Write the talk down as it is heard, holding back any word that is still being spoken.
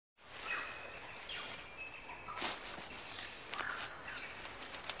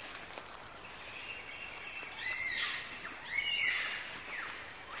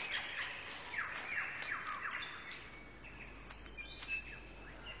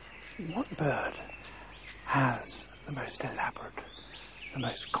What bird has the most elaborate, the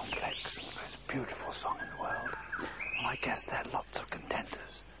most complex, and the most beautiful song in the world? Well, I guess there are lots of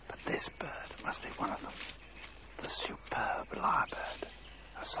contenders, but this bird must be one of them. The superb lyrebird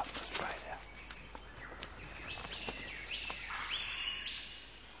of southern Australia.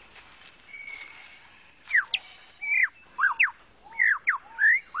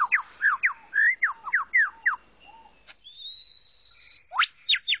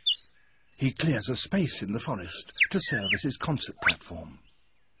 He clears a space in the forest to serve as his concert platform.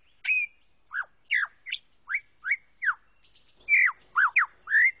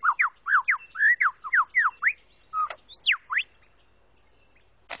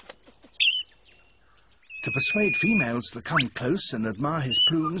 To persuade females to come close and admire his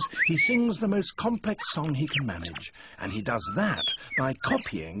plumes, he sings the most complex song he can manage, and he does that by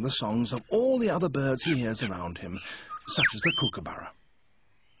copying the songs of all the other birds he hears around him, such as the kookaburra.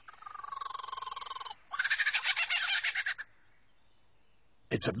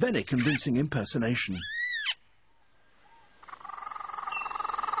 It's a very convincing impersonation.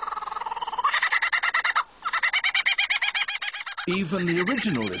 Even the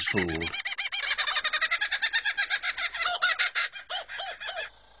original is fooled.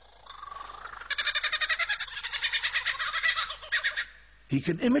 He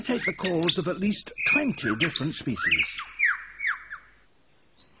can imitate the calls of at least 20 different species.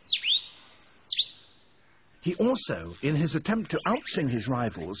 He also, in his attempt to outsing his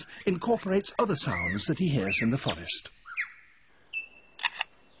rivals, incorporates other sounds that he hears in the forest.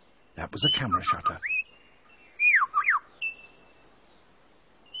 That was a camera shutter.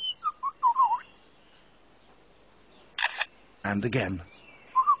 And again.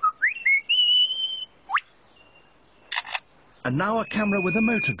 And now a camera with a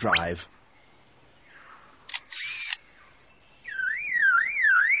motor drive.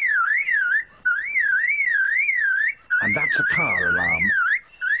 And that's a car alarm.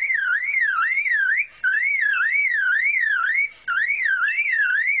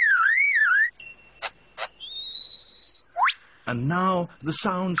 And now the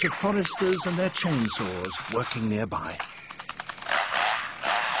sounds of foresters and their chainsaws working nearby.